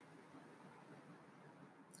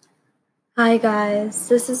Hi guys,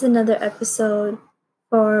 this is another episode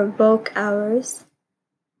for Woke Hours.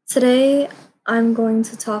 Today I'm going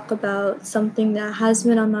to talk about something that has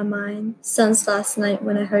been on my mind since last night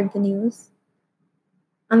when I heard the news.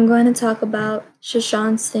 I'm going to talk about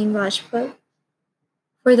Sushant Sing Rajput.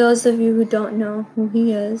 For those of you who don't know who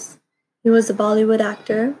he was a Bollywood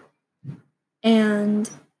actor and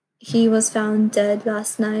he was found dead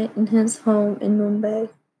last night in his home in Mumbai.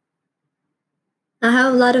 I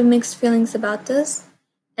have a lot of mixed feelings about this,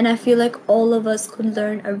 and I feel like all of us could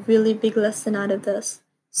learn a really big lesson out of this.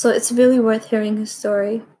 So it's really worth hearing his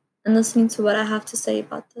story and listening to what I have to say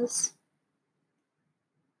about this.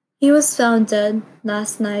 He was found dead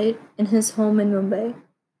last night in his home in Mumbai.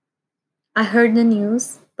 I heard the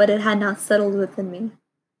news, but it had not settled within me.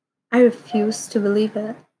 I refused to believe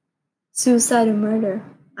it. Suicide or murder?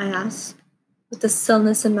 I asked, with the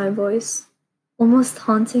stillness in my voice, almost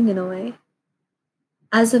haunting in a way.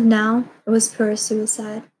 As of now, it was pure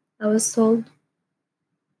suicide, I was told.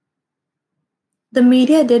 The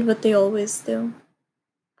media did what they always do,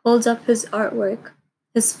 pulled up his artwork,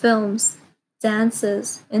 his films,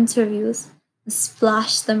 dances, interviews, and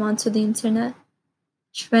splashed them onto the internet,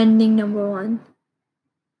 trending number one.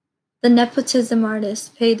 The nepotism artists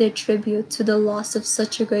paid their tribute to the loss of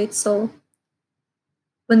such a great soul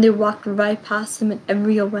when they walked right past him at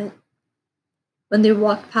every event, when they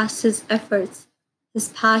walked past his efforts, his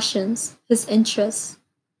passions, his interests.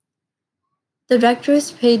 The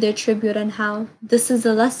rectors paid their tribute on how this is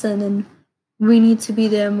a lesson and we need to be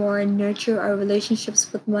there more and nurture our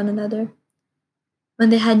relationships with one another. When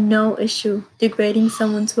they had no issue degrading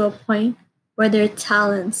someone to a point where their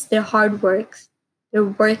talents, their hard work, their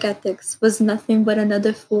work ethics was nothing but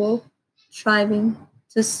another fool striving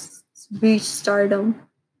to reach stardom.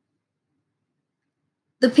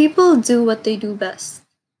 The people do what they do best,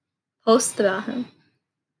 post about him.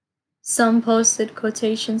 Some posted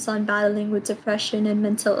quotations on battling with depression and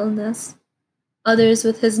mental illness, others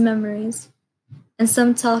with his memories, and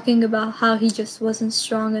some talking about how he just wasn't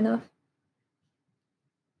strong enough.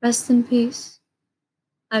 Rest in peace,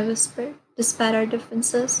 I whispered, despite our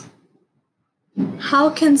differences. How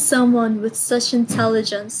can someone with such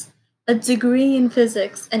intelligence, a degree in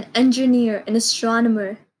physics, an engineer, an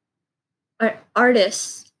astronomer, an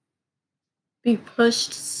artist, be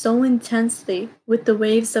pushed so intensely with the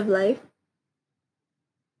waves of life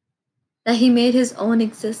that he made his own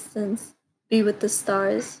existence be with the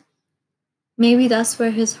stars? Maybe that's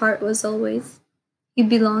where his heart was always. He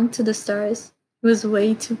belonged to the stars. He was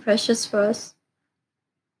way too precious for us.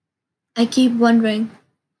 I keep wondering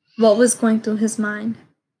what was going through his mind.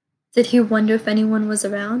 Did he wonder if anyone was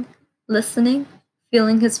around, listening,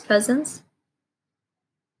 feeling his presence?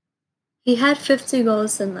 He had 50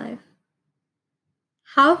 goals in life.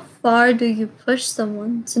 How far do you push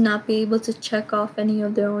someone to not be able to check off any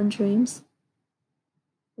of their own dreams?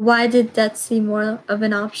 Why did death seem more of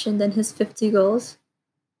an option than his 50 goals?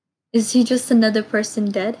 Is he just another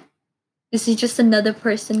person dead? Is he just another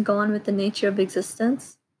person gone with the nature of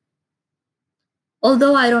existence?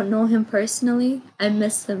 Although I don't know him personally, I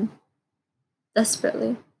miss him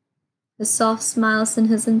desperately. His soft smiles in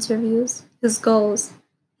his interviews, his goals,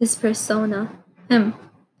 his persona, him.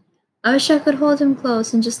 I wish I could hold him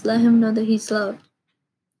close and just let him know that he's loved.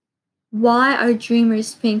 Why are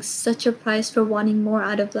dreamers paying such a price for wanting more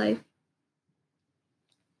out of life?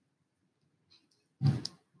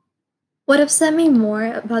 What upset me more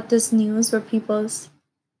about this news were people's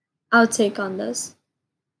outtake on this.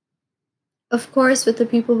 Of course, with the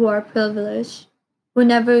people who are privileged, who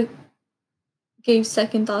never gave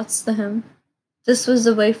second thoughts to him. This was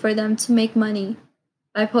a way for them to make money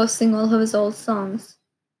by posting all of his old songs,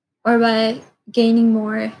 or by gaining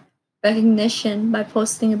more recognition by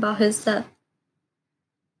posting about his death.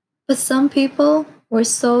 But some people were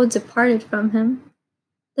so departed from him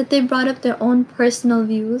that they brought up their own personal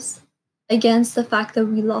views against the fact that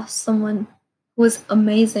we lost someone who was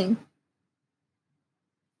amazing.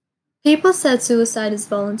 People said suicide is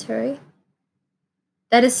voluntary,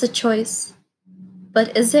 that it's a choice.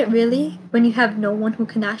 But is it really when you have no one who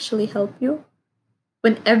can actually help you?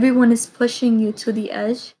 When everyone is pushing you to the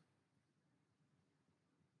edge?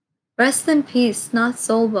 Rest in peace, not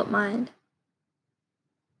soul but mind.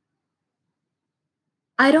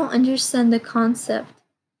 I don't understand the concept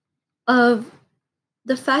of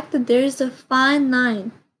the fact that there is a fine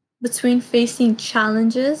line between facing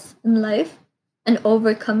challenges in life and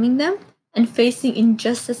overcoming them and facing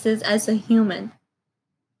injustices as a human.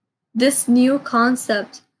 This new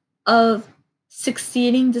concept of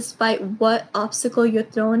succeeding despite what obstacle you're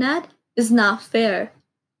thrown at is not fair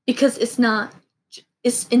because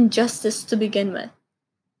it's injustice to begin with.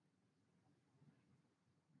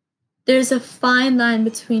 There's a fine line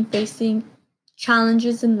between facing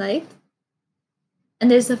challenges in life, and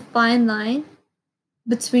there's a fine line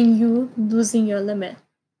between you losing your limit.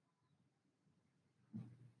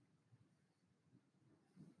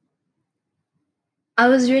 I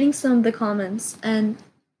was reading some of the comments, and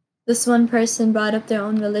this one person brought up their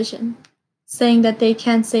own religion, saying that they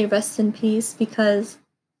can't say rest in peace because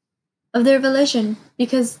of their religion,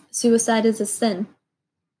 because suicide is a sin.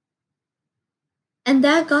 And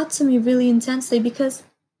that got to me really intensely because,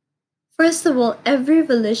 first of all, every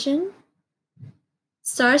religion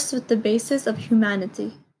starts with the basis of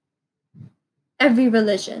humanity. Every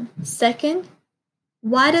religion. Second,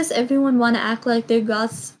 why does everyone want to act like they're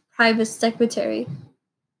God's private secretary?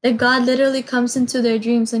 That God literally comes into their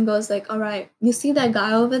dreams and goes like, all right, you see that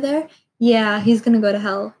guy over there? Yeah, he's going to go to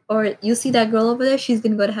hell. Or you see that girl over there? She's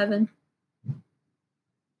going to go to heaven.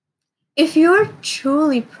 If you're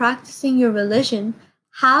truly practicing your religion,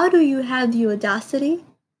 how do you have the audacity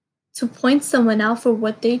to point someone out for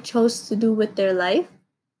what they chose to do with their life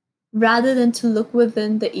rather than to look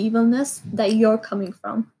within the evilness that you're coming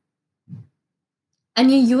from?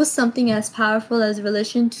 And you use something as powerful as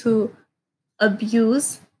religion to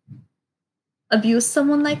abuse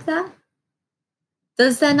someone like that?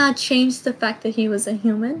 Does that not change the fact that he was a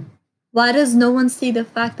human? Why does no one see the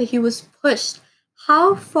fact that he was pushed?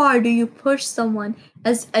 How far do you push someone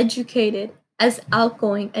as educated, as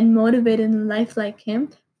outgoing, and motivated in life like him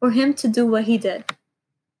for him to do what he did?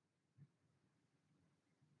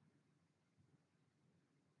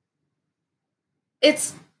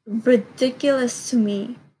 It's ridiculous to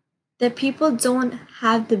me that people don't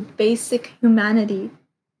have the basic humanity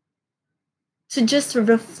to just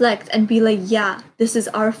reflect and be like, yeah, this is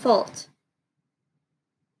our fault.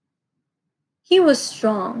 He was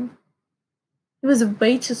strong. He was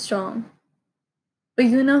way too strong. But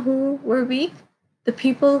you know who were weak? The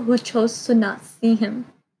people who chose to not see him,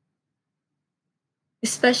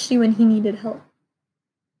 especially when he needed help.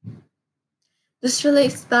 This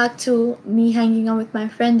relates back to me hanging out with my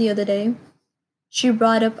friend the other day. She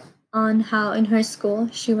brought up on how in her school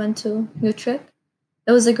she went to Utrecht.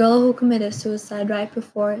 There was a girl who committed suicide right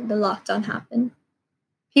before the lockdown happened.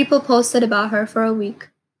 People posted about her for a week.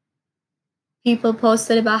 People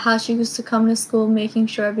posted about how she used to come to school making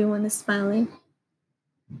sure everyone is smiling.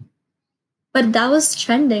 But that was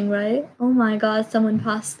trending, right? Oh my god, someone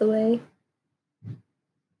passed away.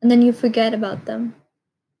 And then you forget about them.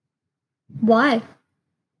 Why?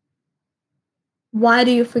 Why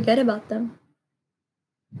do you forget about them?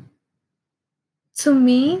 To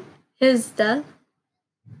me, his death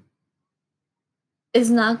is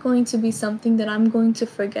not going to be something that I'm going to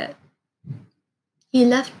forget. He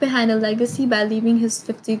left behind a legacy by leaving his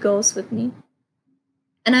 50 goals with me.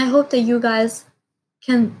 And I hope that you guys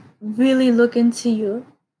can really look into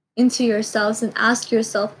yourselves and ask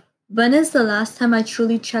yourself, when is the last time I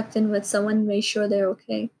truly checked in with someone and made sure they're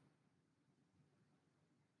okay?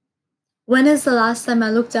 When is the last time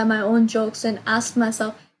I looked at my own jokes and asked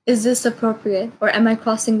myself, is this appropriate or am I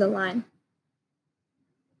crossing the line?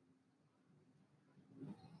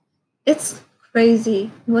 It's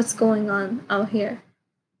crazy what's going on out here.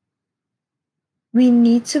 We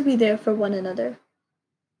need to be there for one another.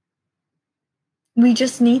 We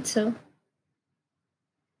just need to.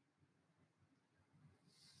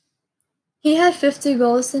 He had 50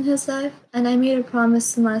 goals in his life, and I made a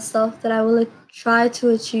promise to myself that I will try to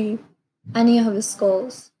achieve any of his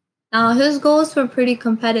goals. Now, his goals were pretty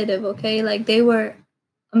competitive, okay? Like, they were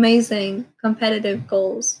amazing, competitive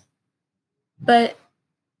goals. But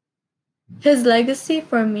his legacy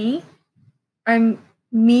for me are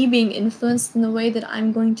me being influenced in the way that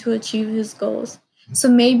I'm going to achieve his goals. So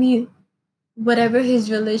maybe whatever his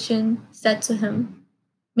religion said to him,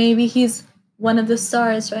 maybe he's one of the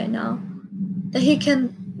stars right now, that he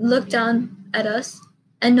can look down at us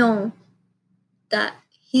and know that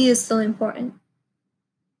he is still important,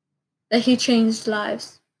 that he changed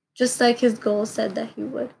lives, just like his goal said that he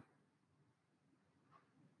would.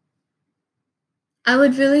 I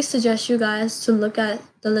would really suggest you guys to look at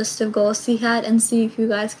the list of goals he had and see if you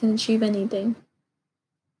guys can achieve anything.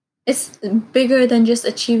 It's bigger than just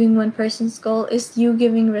achieving one person's goal. It's you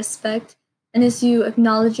giving respect and it's you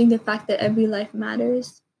acknowledging the fact that every life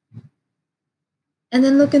matters. And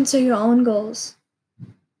then look into your own goals.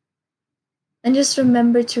 And just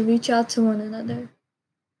remember to reach out to one another.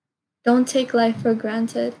 Don't take life for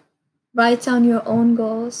granted. Write down your own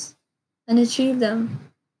goals and achieve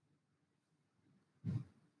them.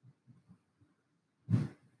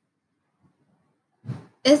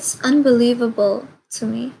 It's unbelievable to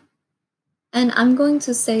me. And I'm going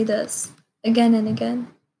to say this again and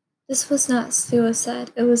again. This was not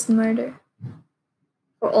suicide, it was murder.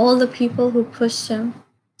 For all the people who pushed him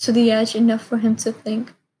to the edge enough for him to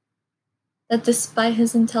think that despite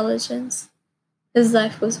his intelligence, his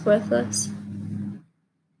life was worthless.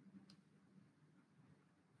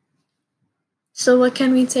 So, what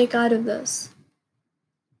can we take out of this?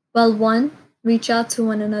 Well, one, reach out to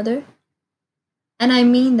one another. And I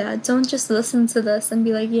mean that. Don't just listen to this and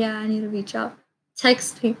be like, yeah, I need to reach out.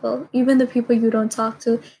 Text people, even the people you don't talk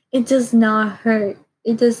to. It does not hurt.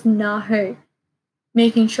 It does not hurt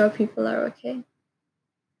making sure people are okay.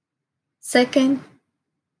 Second,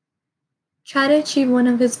 try to achieve one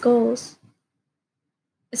of his goals.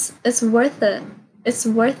 It's worth it. It's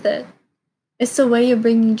worth it. It's the way you're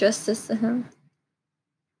bringing justice to him.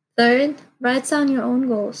 Third, write down your own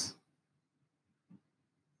goals.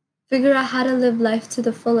 Figure out how to live life to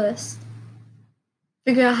the fullest.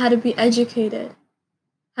 Figure out how to be educated,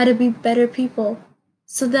 how to be better people,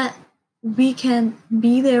 so that we can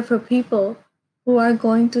be there for people who are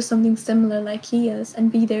going through something similar like he is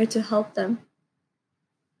and be there to help them.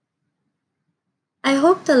 I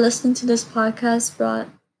hope that listening to this podcast brought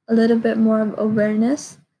a little bit more of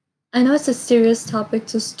awareness. I know it's a serious topic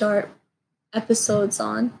to start episodes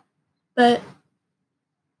on, but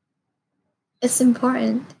it's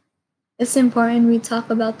important. It's important we talk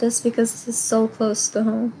about this because it's so close to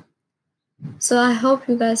home. So I hope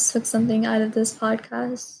you guys took something out of this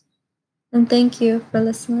podcast. And thank you for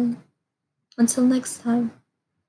listening. Until next time.